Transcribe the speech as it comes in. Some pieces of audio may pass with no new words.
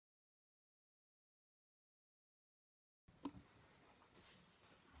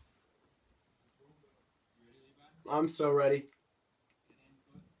I'm so ready.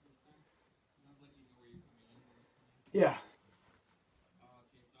 Yeah.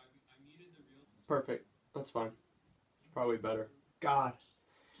 Perfect. That's fine. Probably better. God.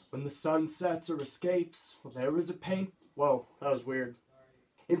 When the sun sets or escapes, well, there is a paint. Whoa, that was weird.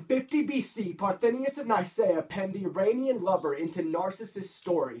 In 50 BC, Parthenius of Nicaea penned the Iranian lover into Narcissus'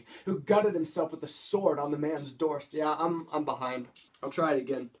 story, who gutted himself with a sword on the man's doorstep. Yeah, I'm behind. I'll try it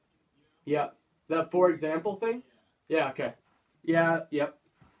again. Yeah. That for example thing? Yeah, okay. Yeah, yep.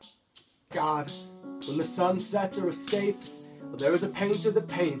 God. When the sun sets or escapes, well, there is a painter that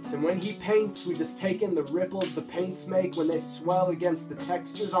paints, and when he paints, we just take in the ripples the paints make when they swell against the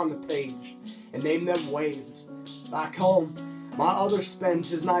textures on the page, and name them waves. Back home, my other spends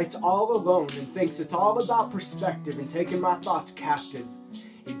his nights all alone and thinks it's all about perspective and taking my thoughts captive.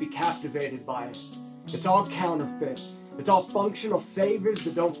 He'd be captivated by it. It's all counterfeit. It's all functional saviors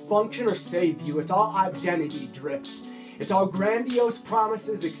that don't function or save you. It's all identity drift. It's all grandiose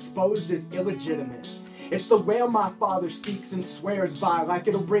promises exposed as illegitimate. It's the way my father seeks and swears by like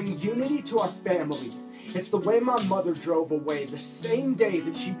it'll bring unity to our family. It's the way my mother drove away the same day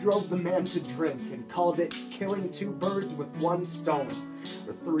that she drove the man to drink and called it killing two birds with one stone.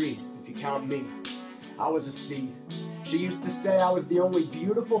 Or three, if you count me. I was a seed. She used to say I was the only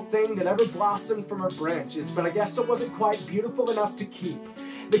beautiful thing that ever blossomed from her branches, but I guess it wasn't quite beautiful enough to keep.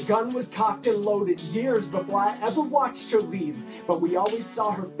 The gun was cocked and loaded years before I ever watched her leave, but we always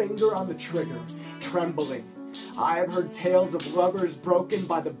saw her finger on the trigger, trembling. I have heard tales of lovers broken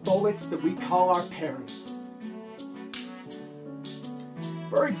by the bullets that we call our parents.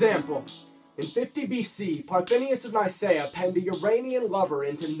 For example, in 50 BC, Parthenius of Nicaea penned a Uranian lover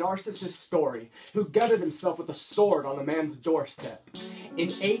into Narcissus' story, who gutted himself with a sword on the man's doorstep.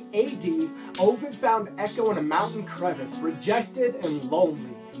 In 8 AD, Ovid found Echo in a mountain crevice, rejected and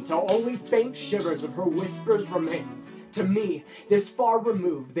lonely, until only faint shivers of her whispers remained. To me, this far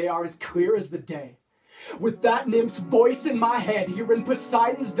removed, they are as clear as the day. With that nymph's voice in my head, here in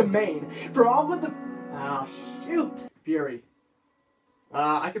Poseidon's domain, for all of the... Fury.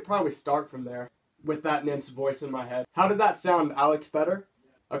 I could probably start from there, with that nymph's voice in my head. How did that sound, Alex? Better?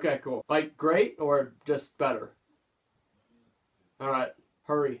 Okay, cool. Like, great, or just better? Alright,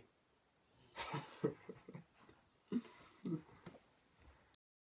 hurry.